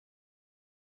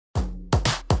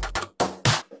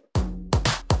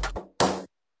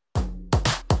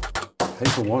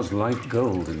Paper was light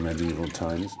gold in medieval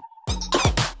times.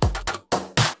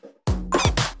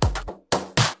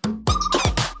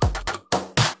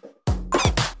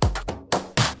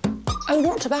 I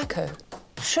want tobacco,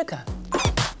 sugar.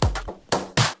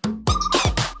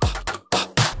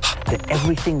 That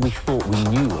everything we thought we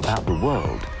knew about the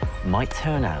world might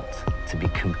turn out to be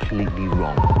completely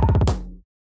wrong.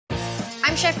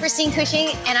 I'm Chef Christine Cushing,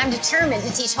 and I'm determined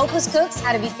to teach hopeless cooks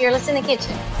how to be fearless in the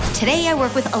kitchen. Today, I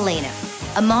work with Olena,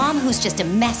 a mom who's just a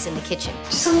mess in the kitchen.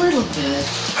 Just a little bit.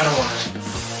 I don't want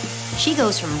it. She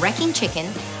goes from wrecking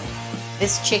chicken,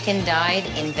 this chicken died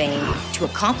in vain, to a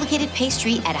complicated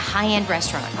pastry at a high-end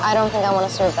restaurant. I don't think I want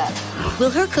to serve that.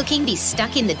 Will her cooking be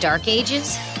stuck in the dark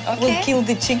ages? Okay. We'll kill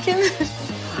the chicken.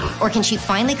 Or can she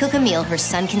finally cook a meal her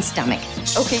son can stomach?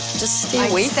 Okay, just stay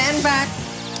away. Stand back.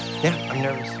 Yeah, I'm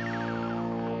nervous.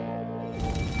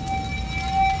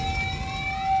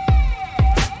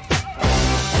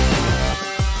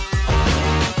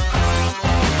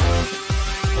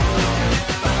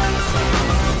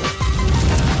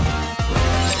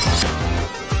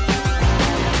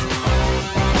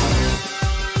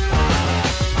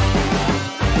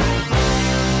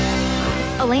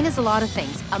 Olena's a lot of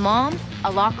things. A mom,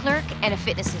 a law clerk, and a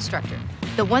fitness instructor.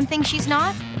 The one thing she's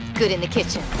not, good in the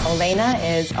kitchen. Olena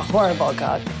is a horrible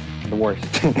cook. The worst.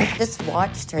 Just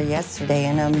watched her yesterday,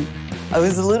 and I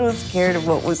was a little scared of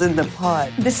what was in the pot.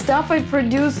 The stuff I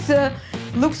produce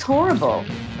looks horrible.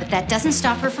 But that doesn't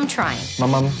stop her from trying. My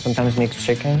mom sometimes makes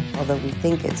chicken. Although we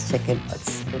think it's chicken,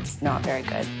 it's not very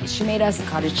good. She made us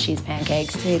cottage cheese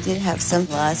pancakes. I did have some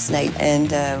last night,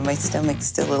 and my stomach's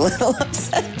still a little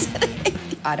upset today.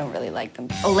 I don't really like them.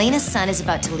 Olena's son is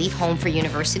about to leave home for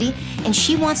university, and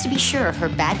she wants to be sure her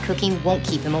bad cooking won't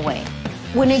keep him away.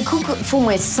 When I cook for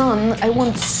my son, I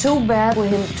want so bad for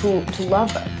him to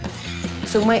love it.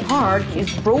 So my heart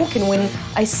is broken when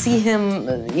I see him,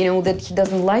 that he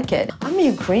doesn't like it. I'm a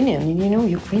Ukrainian, and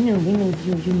Ukrainian women,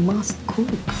 you must cook.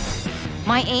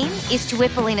 My aim is to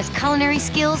whip Olena's culinary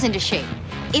skills into shape.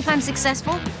 If I'm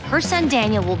successful, her son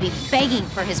Daniel will be begging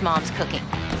for his mom's cooking.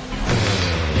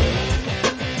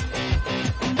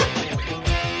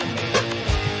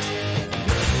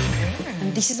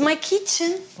 This is my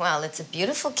kitchen. Well, it's a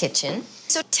beautiful kitchen.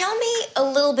 So tell me a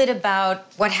little bit about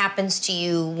what happens to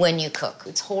you when you cook.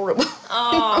 It's horrible.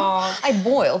 Oh. I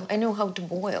boil. I know how to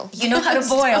boil. You know how to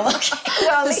boil. Okay.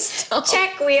 Well,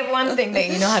 check. We have one thing that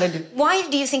you know how to do. Why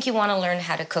do you think you want to learn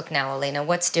how to cook now, Olena?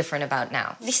 What's different about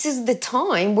now? This is the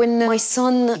time when my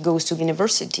son goes to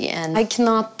university and I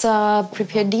cannot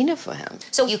prepare dinner for him.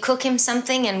 So you cook him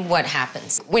something and what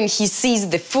happens? When he sees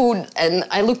the food and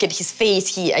I look at his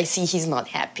face, I see he's not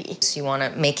happy. So you want to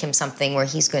make him something where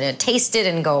he's going to taste it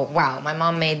and go, wow, my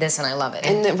mom made this and I love it.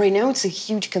 And right now it's a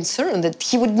huge concern that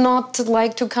he would not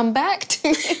like to come back to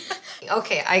me.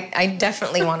 Okay, I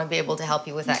definitely want to be able to help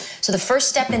you with that. So the first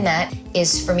step in that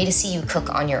is for me to see you cook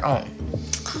on your own.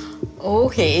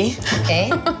 Okay.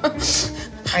 Okay?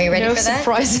 Are you ready for that? No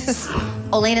surprises.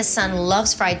 Olena's son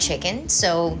loves fried chicken,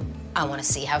 so I want to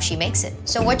see how she makes it.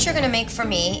 So what you're going to make for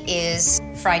me is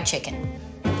fried chicken.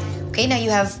 Okay, now you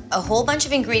have a whole bunch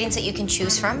of ingredients that you can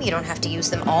choose from. You don't have to use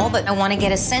them all, but I want to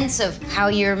get a sense of how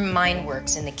your mind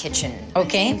works in the kitchen,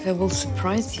 okay? I think I will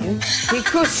surprise you.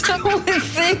 Because the only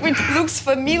thing which looks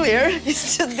familiar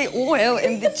is just the oil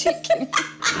and the chicken.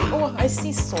 Oh, I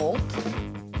see salt.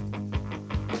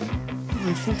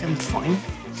 I think I'm fine.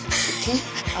 Okay.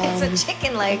 It's a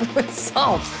chicken leg with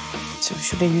salt. So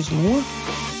should I use more?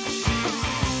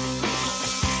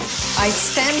 I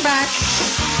stand back.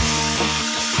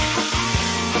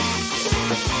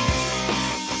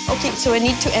 Okay, so I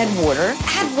need to add water.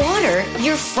 Add water?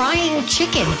 You're frying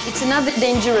chicken. It's another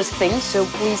dangerous thing, so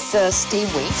please stay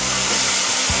away.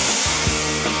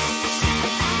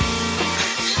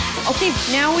 Okay,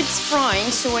 now it's frying,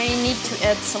 so I need to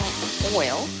add some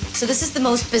oil. So this is the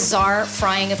most bizarre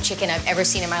frying of chicken I've ever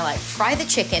seen in my life. Fry the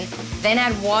chicken, then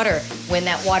add water. When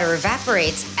that water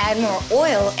evaporates, add more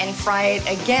oil and fry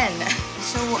it again.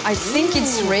 So I think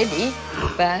it's ready.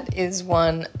 That is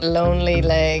one lonely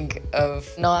leg of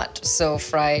not so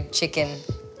fried chicken.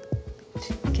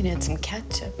 You can add some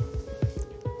ketchup.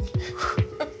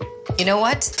 You know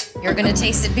what? You're gonna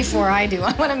taste it before I do.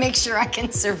 I wanna make sure I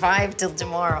can survive till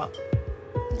tomorrow.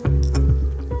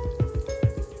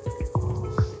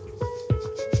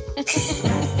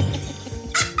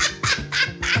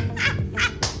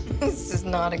 This is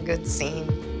not a good scene.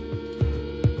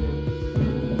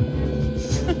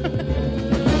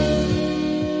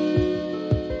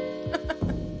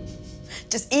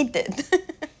 Just eat it.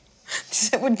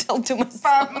 This I would tell to myself.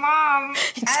 But Mom,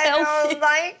 it's I healthy. don't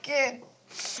like it.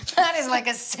 That is like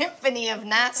a symphony of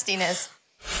nastiness.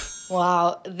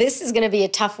 Wow, this is gonna be a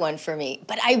tough one for me,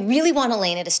 but I really want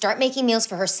Olena to start making meals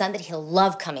for her son that he'll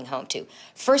love coming home to.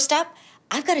 First up,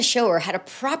 I've got to show her how to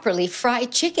properly fry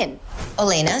chicken.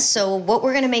 Olena, so what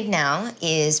we're gonna make now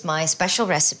is my special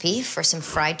recipe for some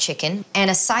fried chicken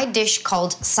and a side dish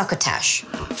called succotash.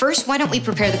 First, why don't we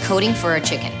prepare the coating for our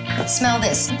chicken? Smell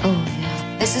this. Oh,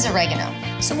 yeah. This is oregano.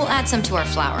 So we'll add some to our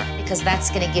flour because that's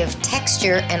gonna give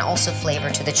texture and also flavor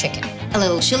to the chicken. A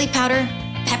little chili powder,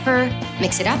 pepper,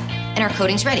 mix it up, and our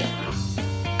coating's ready.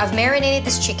 I've marinated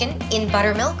this chicken in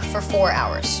buttermilk for 4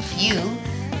 hours. You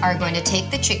are going to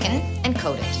take the chicken and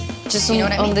coat it. Just you know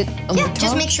what I mean? on the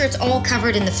just top? make sure it's all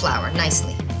covered in the flour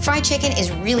nicely. Fried chicken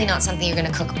is really not something you're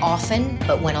gonna cook often,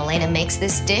 but when Olena makes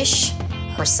this dish,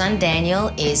 her son Daniel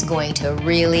is going to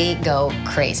really go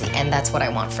crazy, and that's what I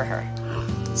want for her.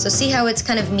 So see how it's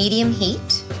kind of medium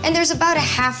heat? And there's about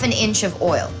 1/2 inch of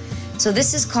oil. So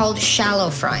this is called shallow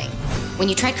frying. When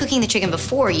you tried cooking the chicken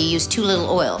before, you used too little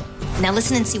oil. Now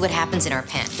listen and see what happens in our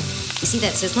pan. You see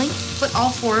that sizzling? Put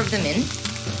all 4 of them in.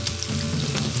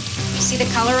 You see the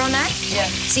color on that? Yeah.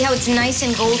 See how it's nice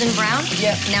and golden brown?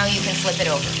 Yeah. Now you can flip it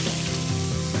over.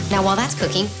 Now while that's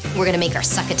cooking, we're gonna make our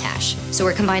succotash. So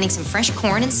we're combining some fresh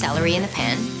corn and celery in the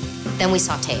pan, then we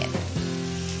saute it.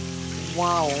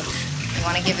 Wow. You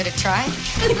wanna give it a try?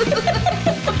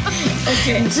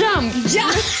 Okay. Jump!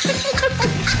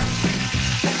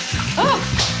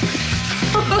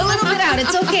 A little bit out,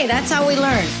 it's okay, that's how we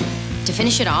learn. To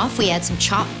finish it off, we add some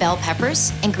chopped bell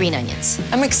peppers and green onions.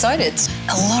 I'm excited.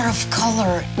 A lot of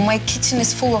color. My kitchen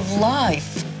is full of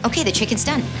life. Okay, the chicken's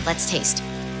done. Let's taste.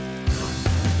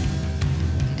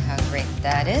 Look at how great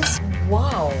that is.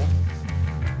 Wow.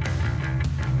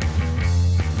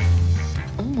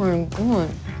 Oh my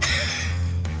God.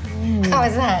 How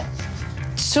is that?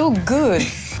 So good.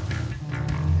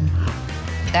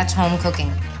 That's home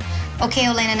cooking. Okay,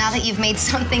 Olena, now that you've made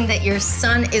something that your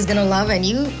son is gonna love and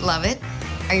you love it,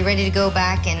 are you ready to go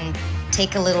back and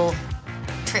take a little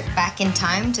trip back in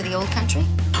time to the old country?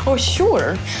 Oh,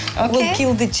 sure. Okay. We'll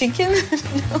kill the chicken.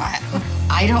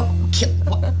 I don't kill.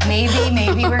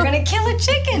 Maybe we're gonna kill a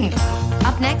chicken.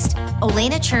 Up next,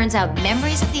 Olena churns out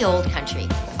memories of the old country.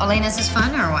 Olena, is this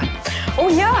fun or what? Oh,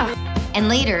 yeah. And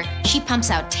later, she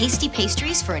pumps out tasty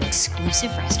pastries for an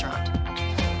exclusive restaurant.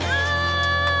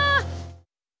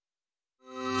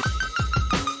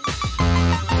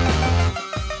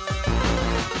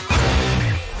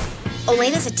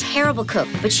 Olena's a terrible cook,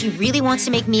 but she really wants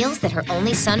to make meals that her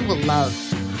only son will love.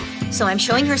 So I'm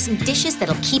showing her some dishes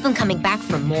that'll keep him coming back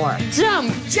for more.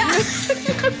 Jump!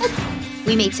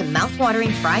 We made some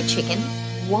mouth-watering fried chicken,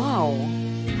 Wow.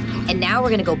 and now we're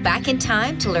gonna go back in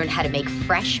time to learn how to make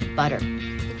fresh butter.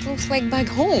 It looks like back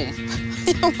home.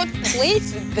 What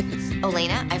place is this?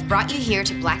 Olena, I've brought you here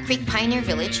to Black Creek Pioneer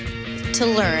Village to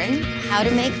learn how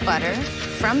to make butter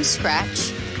from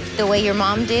scratch the way your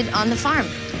mom did on the farm.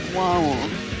 Wow.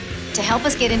 To help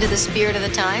us get into the spirit of the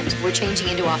times, we're changing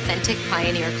into authentic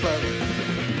pioneer clothing.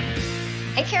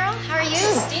 Hey, Carol, how are you?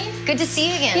 Steve. Good to see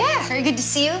you again. Yeah. Very good to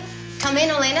see you. Come in,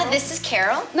 Olena. This is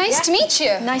Carol. Nice to meet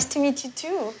you. Nice to meet you,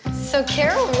 too. So,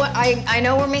 Carol, I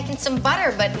know we're making some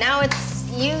butter, but now it's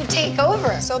you take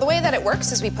over. So the way that it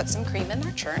works is we put some cream in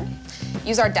our churn,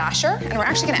 use our dasher, and we're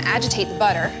actually gonna agitate the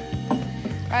butter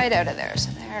right out of there. So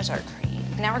there's our cream.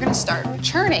 Now we're gonna start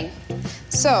churning.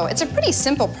 So it's a pretty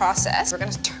simple process. We're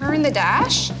gonna turn the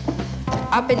dash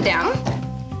up and down.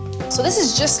 So this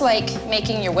is just like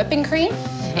making your whipping cream,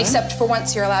 except for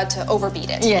once you're allowed to overbeat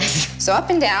it. Yes. So up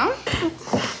and down.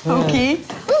 Okay.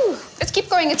 Woo. Let's keep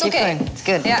going, it's okay. going. It's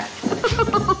good. Yeah.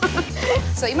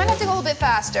 So you might have to go a little bit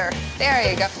faster. There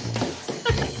you go.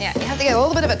 Yeah, you have to get a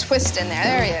little bit of a twist in there.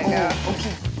 There you go.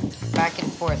 Okay. Back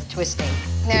and forth, twisting.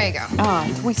 There you go. Ah,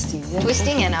 twisting. Yeah.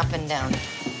 Twisting and up and down.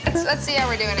 Let's see how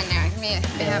we're doing in there. Give me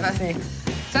have a.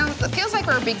 It feels like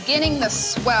we're beginning the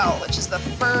swell, which is the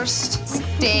first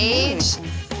stage.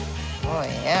 Oh,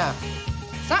 yeah.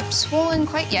 It's not swollen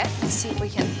quite yet. Let's see if we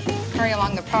can hurry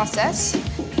along the process.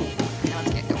 Now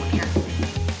let's get going here.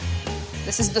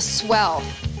 This is the swell.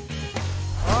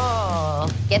 Oh,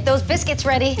 get those biscuits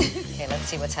ready. Okay, let's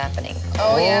see what's happening.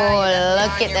 Oh, yeah. Oh,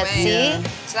 look at that. See?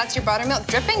 So that's your buttermilk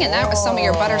dripping, and that was some of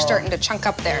your butter starting to chunk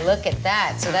up there. Look at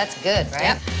that. So that's good, right?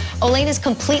 Yep. Olena's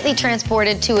completely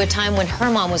transported to a time when her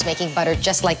mom was making butter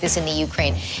just like this in the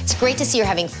Ukraine. It's great to see her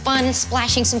having fun,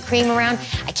 splashing some cream around.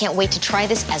 I can't wait to try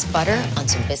this as butter on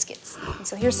some biscuits.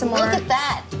 So here's some more. Look at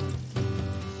that.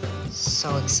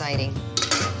 So exciting.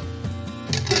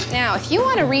 Now, if you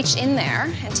want to reach in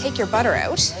there and take your butter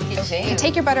out, you can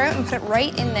take your butter out and put it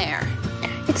right in there.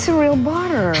 It's a real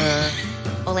butter.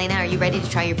 Olena, are you ready to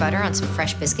try your butter on some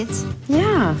fresh biscuits?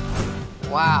 Yeah.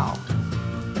 Wow.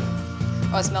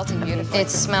 Oh, it's melting beautifully. It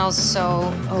smells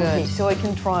so Okay, good. so I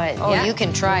can try it. Oh, Yeah. you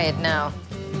can try it now.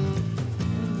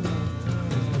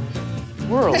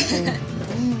 World.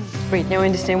 Wait, now I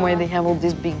understand why they have all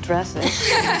these big dresses.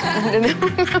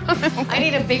 I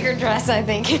need a bigger dress, I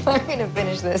think, if I'm gonna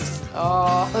finish this.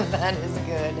 Oh, that is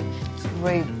good.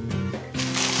 Great.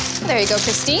 There you go,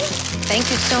 Christine.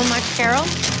 Thank you so much, Carol.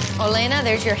 Olena,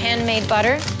 there's your handmade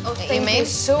butter that you Thank made. you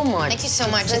so much. Thank you so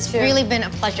much. Such It's a- really been a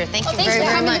pleasure. Thank you Thanks very, for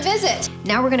very coming much. to visit.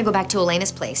 Now we're gonna go back to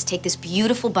Olena's place, take this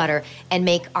beautiful butter, and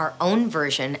make our own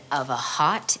version of a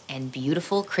hot and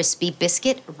beautiful crispy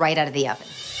biscuit right out of the oven.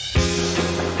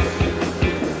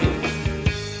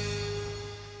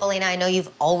 Olena, I know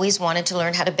you've always wanted to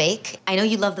learn how to bake. I know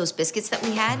you love those biscuits that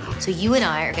we had, so you and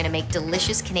I are gonna make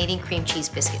delicious Canadian cream cheese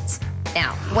biscuits.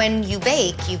 Now, when you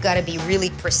bake, you've gotta be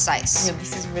really precise. Yeah,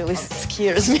 this is really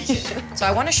scares me. So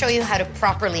I wanna show you how to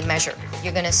properly measure.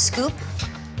 You're gonna scoop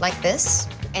like this,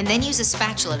 and then use a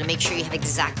spatula to make sure you have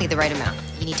exactly the right amount.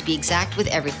 You need to be exact with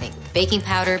everything. Baking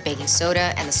powder, baking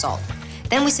soda, and the salt.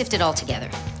 Then we sift it all together.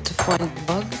 To find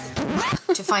bugs?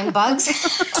 To find bugs?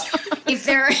 If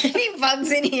there are any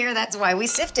bugs in here, that's why we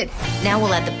sifted. Now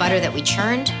we'll add the butter that we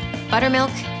churned,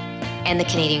 buttermilk, and the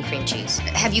Canadian cream cheese.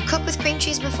 Have you cooked with cream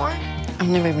cheese before? I've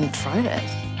never even tried it.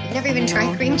 You've never even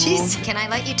tried cream no. cheese? Can I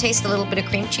let you taste a little bit of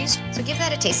cream cheese? So give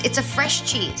that a taste. It's a fresh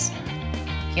cheese.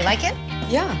 You like it?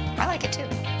 Yeah. I like it too.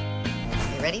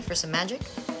 You ready for some magic?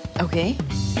 Okay.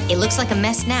 It looks like a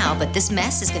mess now, but this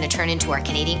mess is gonna turn into our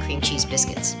Canadian cream cheese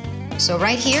biscuits. So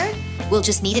right here, we'll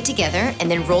just knead it together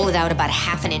and then roll it out about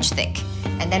 1/2 inch thick.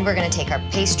 And then we're gonna take our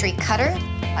pastry cutter,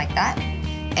 like that,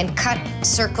 and cut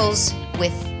circles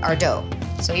with our dough.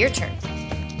 So your turn.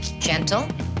 Gentle.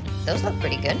 Those look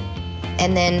pretty good.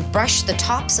 And then brush the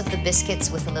tops of the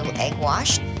biscuits with a little egg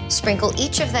wash. Sprinkle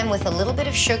each of them with a little bit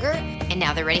of sugar, and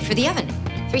now they're ready for the oven.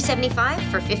 375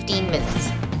 for 15 minutes.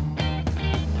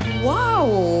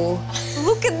 Wow.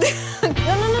 Look at that.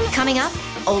 No. Coming up,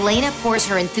 Olena pours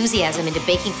her enthusiasm into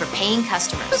baking for paying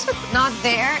customers. Not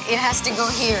there, it has to go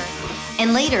here.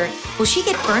 And later, will she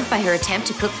get burnt by her attempt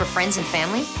to cook for friends and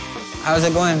family? How's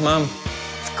it going, Mom?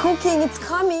 It's cooking, it's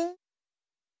coming.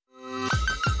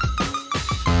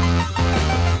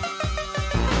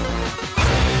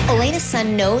 Olena's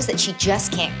son knows that she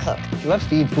just can't cook. She loves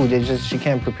to eat food, it's just she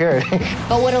can't prepare it.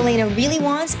 But what Olena really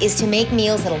wants is to make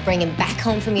meals that'll bring him back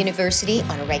home from university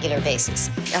on a regular basis.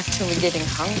 Actually getting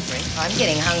hungry. I'm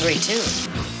getting hungry too.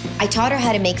 I taught her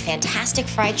how to make fantastic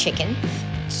fried chicken.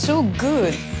 So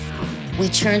good. We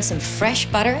churned some fresh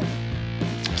butter.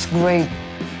 It's great.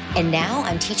 And now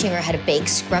I'm teaching her how to bake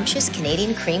scrumptious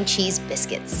Canadian cream cheese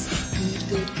biscuits.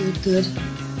 Good.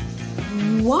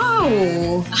 Wow.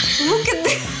 Look at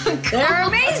that. They're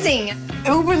amazing.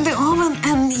 Open the oven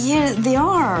and here they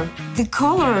are. The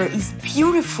color is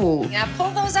beautiful. Now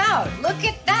pull those out. Look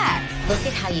at that. Look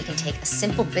at how you can take a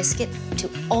simple biscuit to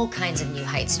all kinds of new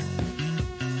heights.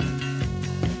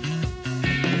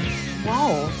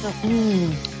 Wow.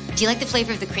 Do you like the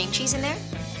flavor of the cream cheese in there?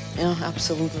 Yeah,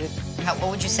 absolutely.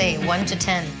 What would you say, 1 to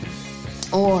 10?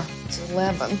 Or it's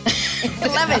 11.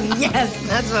 11, yes,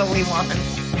 that's what we want.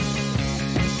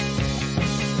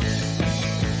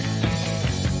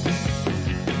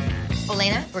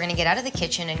 Olena, we're gonna get out of the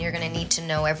kitchen and you're gonna need to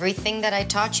know everything that I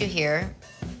taught you here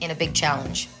in a big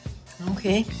challenge.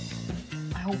 Okay.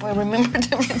 I hope I remembered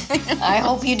everything. I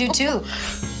hope you do too.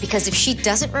 Because if she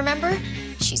doesn't remember,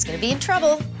 she's gonna be in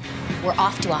trouble. We're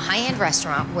off to a high-end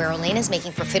restaurant where Olena's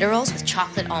making profiteroles with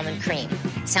chocolate almond cream.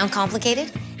 Sound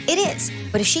complicated? It is.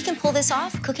 But if she can pull this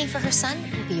off, cooking for her son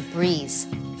will be a breeze.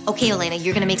 Okay, Olena,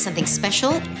 you're gonna make something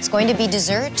special. It's going to be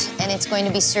dessert, and it's going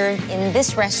to be served in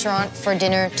this restaurant for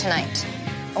dinner tonight.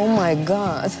 Oh my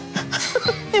God.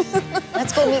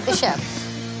 Let's go meet the chef.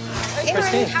 Hey,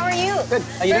 Martin, how are you? Good.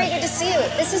 How you Very doing? good to see you.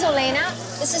 This is Olena.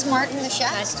 This is Martin, the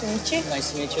chef. Nice to meet you.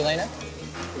 Nice to meet you, Olena.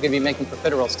 We're going to be making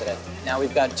profiteroles today. Now,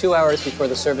 we've got 2 hours before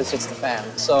the service hits the fan,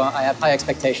 so I have high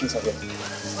expectations of you.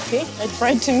 Okay, I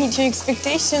tried to meet your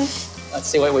expectations. Let's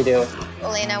see what we do.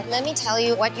 Olena, let me tell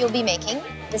you what you'll be making.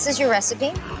 This is your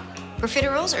recipe.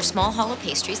 Profiteroles are small hollow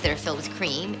pastries that are filled with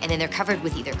cream, and then they're covered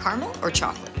with either caramel or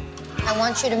chocolate. I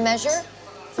want you to measure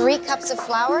 3 cups of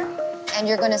flour, and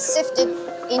you're gonna sift it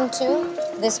into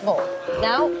this bowl.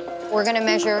 Now, we're gonna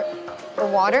measure the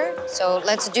water, so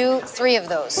let's do 3 of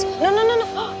those.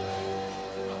 No.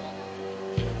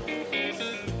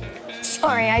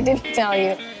 Sorry, I didn't tell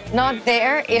you. Not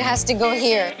there, it has to go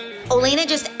here. Olena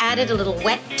just added a little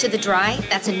wet to the dry.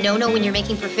 That's a no-no when you're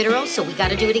making profiteroles, so we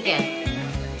gotta do it again.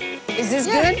 Is this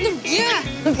good? Yeah.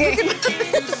 Okay.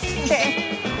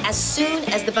 Okay. As soon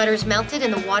as the butter's melted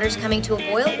and the water's coming to a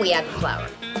boil, we add the flour.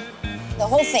 The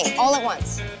whole thing, all at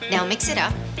once. Now mix it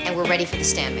up, and we're ready for the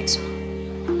stand mixer.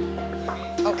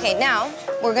 Okay, now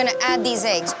we're gonna add these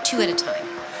eggs 2 at a time.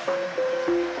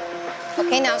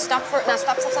 Okay, now stop.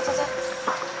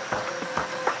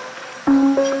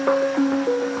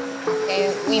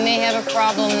 Okay, we may have a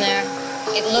problem there.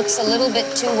 It looks a little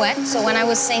bit too wet, so when I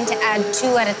was saying to add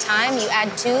 2 at a time, you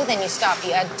add 2, then you stop.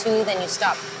 You add 2, then you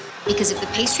stop. Because if the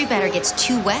pastry batter gets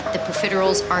too wet, the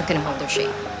profiteroles aren't gonna hold their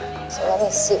shape. So let me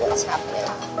see what's happening.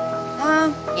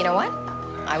 You know what?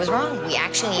 I was wrong. We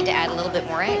actually need to add a little bit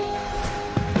more egg.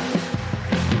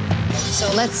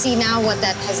 So let's see now what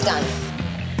that has done.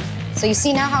 So you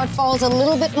see now how it falls a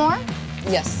little bit more?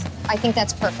 Yes. I think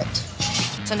that's perfect.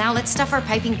 So now let's stuff our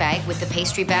piping bag with the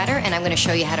pastry batter, and I'm going to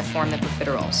show you how to form the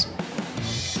profiteroles.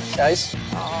 Guys?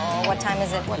 Oh, what time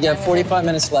is it? You have 45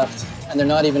 minutes left, and they're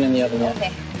not even in the oven yet.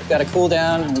 Okay. You've got to cool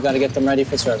down, and you've got to get them ready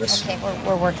for service. Okay,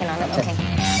 we're working on it. Okay.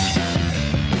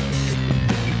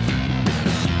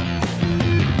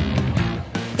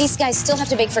 These guys still have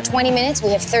to bake for 20 minutes.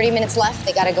 We have 30 minutes left.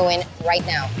 They got to go in right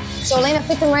now. So, Olena,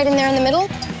 put them right in there in the middle,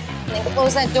 and then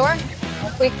close that door.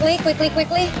 Quickly.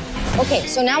 Okay,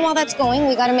 so now while that's going,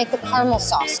 we gotta make the caramel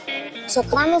sauce. So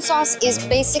caramel sauce is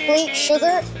basically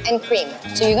sugar and cream.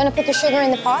 So you're gonna put the sugar in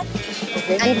the pot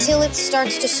until it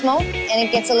starts to smoke and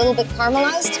it gets a little bit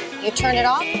caramelized. You turn it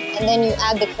off, and then you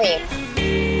add the cream.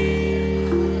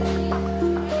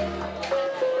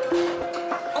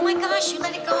 Oh my gosh, you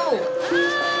let it go.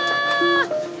 Ah!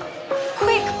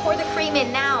 Quick, pour the cream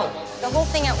in now. The whole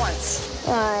thing at once.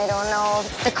 I don't know.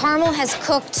 The caramel has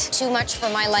cooked too much for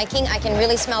my liking. I can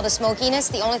really smell the smokiness.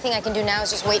 The only thing I can do now is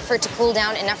just wait for it to cool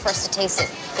down enough for us to taste it.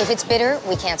 If it's bitter,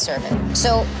 we can't serve it.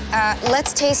 So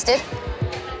let's taste it.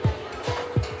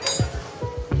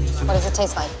 What does it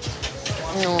taste like?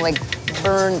 No, like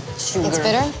burnt sugar. It's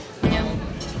bitter? Yeah.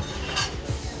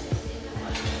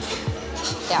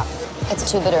 Yeah,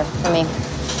 it's too bitter for me.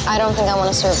 I don't think I want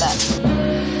to serve that.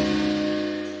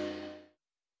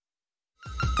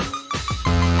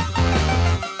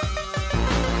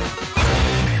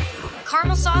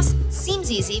 Caramel sauce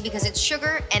seems easy because it's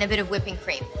sugar and a bit of whipping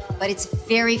cream, but it's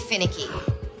very finicky.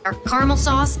 Our caramel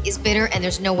sauce is bitter, and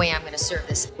there's no way I'm going to serve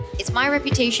this. It's my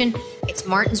reputation, it's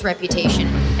Martin's reputation,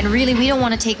 and really we don't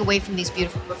want to take away from these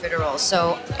beautiful profiteroles.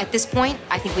 So at this point,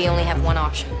 I think we only have one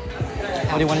option.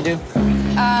 What do you want to do?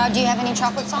 Do you have any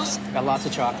chocolate sauce? Got lots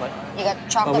of chocolate. You got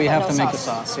chocolate, But we have no to make the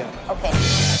sauce. sauce, yeah. Okay.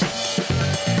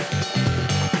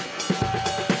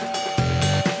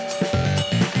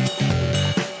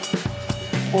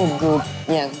 Oh, good.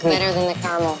 Yeah, good. Better than the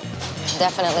caramel.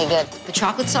 Definitely good. The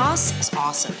chocolate sauce is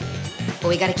awesome, but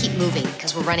we gotta keep moving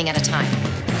because we're running out of time.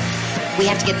 We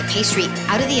have to get the pastry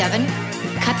out of the oven,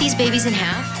 cut these babies in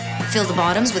half, fill the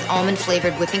bottoms with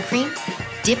almond-flavored whipping cream,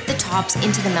 dip the tops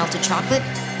into the melted chocolate,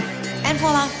 and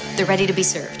voila, they're ready to be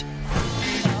served.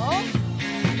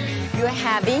 You're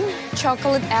having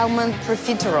chocolate almond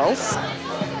profiteroles.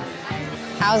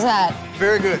 How's that?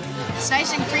 Very good. It's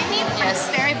nice and creamy, but it's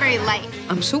very, very light.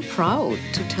 I'm so proud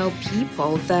to tell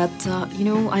people that,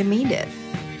 I made it.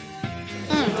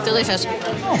 Delicious.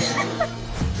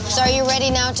 So are you ready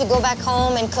now to go back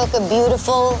home and cook a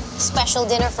beautiful, special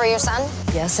dinner for your son?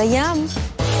 Yes, I am.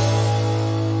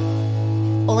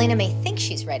 Olena may think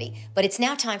she's ready, but it's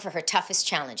now time for her toughest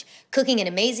challenge, cooking an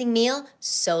amazing meal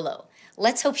solo.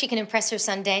 Let's hope she can impress her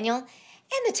son Daniel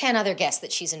and the 10 other guests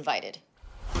that she's invited.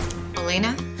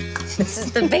 Olena, this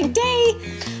is the big day.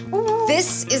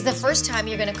 This is the first time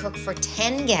you're gonna cook for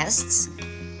 10 guests.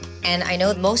 And I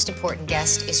know the most important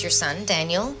guest is your son,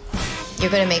 Daniel.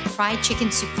 You're gonna make fried chicken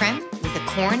supreme with a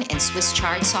corn and Swiss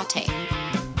chard sauté.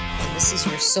 And this is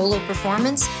your solo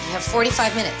performance. You have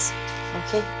 45 minutes.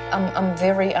 Okay. I'm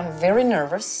very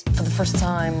nervous. For the first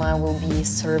time, I will be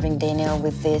serving Daniel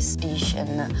with this dish,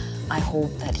 and I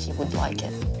hope that he would like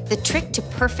it. The trick to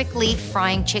perfectly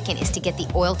frying chicken is to get the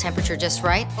oil temperature just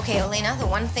right. Okay, Olena, the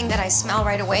one thing that I smell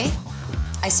right away,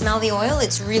 I smell the oil.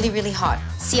 It's really, really hot.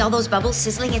 See all those bubbles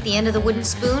sizzling at the end of the wooden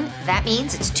spoon? That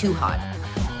means it's too hot.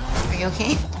 Are you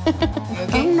okay? Are you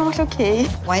okay? I'm not okay.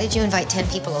 Why did you invite 10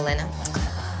 people, Olena?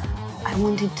 I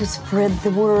wanted to spread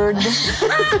the word.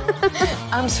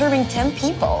 I'm serving 10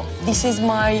 people. This is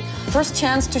my first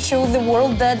chance to show the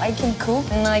world that I can cook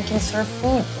and I can serve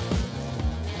food.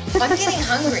 I'm getting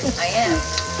hungry. I am.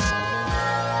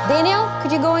 Daniel,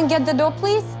 could you go and get the dough,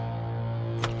 please?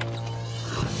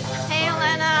 Hey,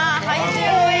 Olena. How you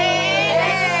doing?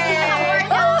 How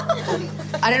are you?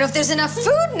 I don't know if there's enough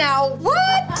food now.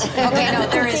 What? Okay, no,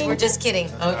 there is. We're just kidding.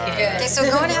 Okay. Okay, so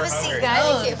go and have a seat,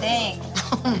 guys. Thanks.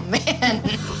 Oh, man.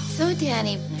 So,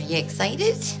 Danny, are you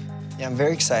excited? Yeah, I'm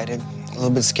very excited. A little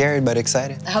bit scared, but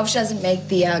excited. I hope she doesn't make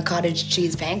the cottage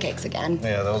cheese pancakes again.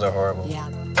 Yeah, those are horrible. Yeah.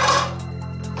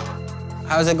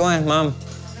 How's it going, Mom?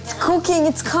 It's cooking,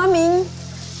 it's coming.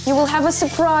 You will have a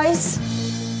surprise.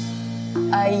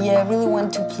 I really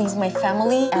want to please my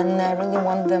family, and I really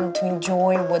want them to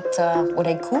enjoy what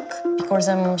I cook, because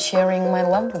I'm sharing my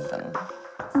love with them.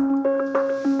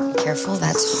 Careful,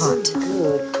 that's hot.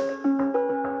 Good.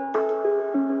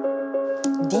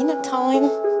 Dinner time.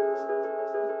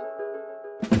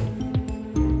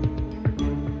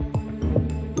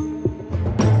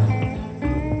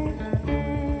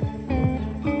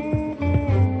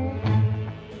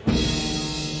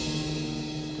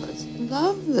 That's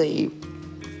lovely.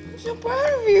 I'm so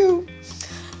proud of you.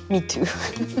 Me too.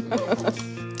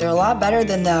 They're a lot better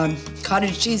than the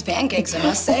cottage cheese pancakes, I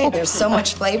must say. There's so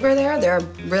much flavor there. They're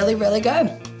really, really good.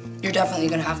 You're definitely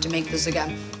gonna have to make this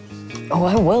again. Oh,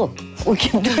 I will. We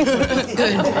can do it.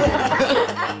 Good.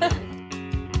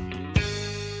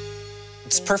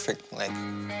 It's perfect. Like,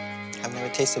 I've never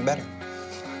tasted better.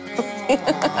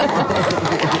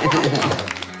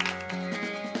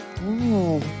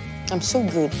 I'm so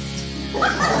good.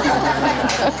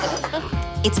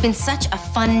 It's been such a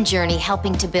fun journey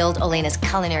helping to build Olena's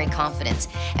culinary confidence.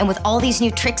 And with all these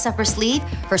new tricks up her sleeve,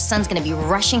 her son's gonna be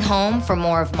rushing home for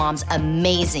more of Mom's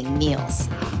amazing meals.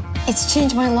 It's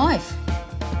changed my life.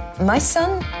 My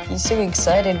son, he's so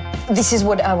excited. This is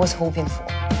what I was hoping for.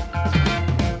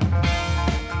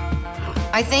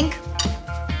 I think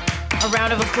a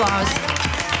round of applause.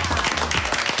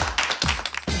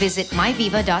 Visit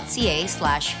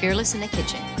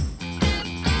myviva.ca/fearlessinthekitchen.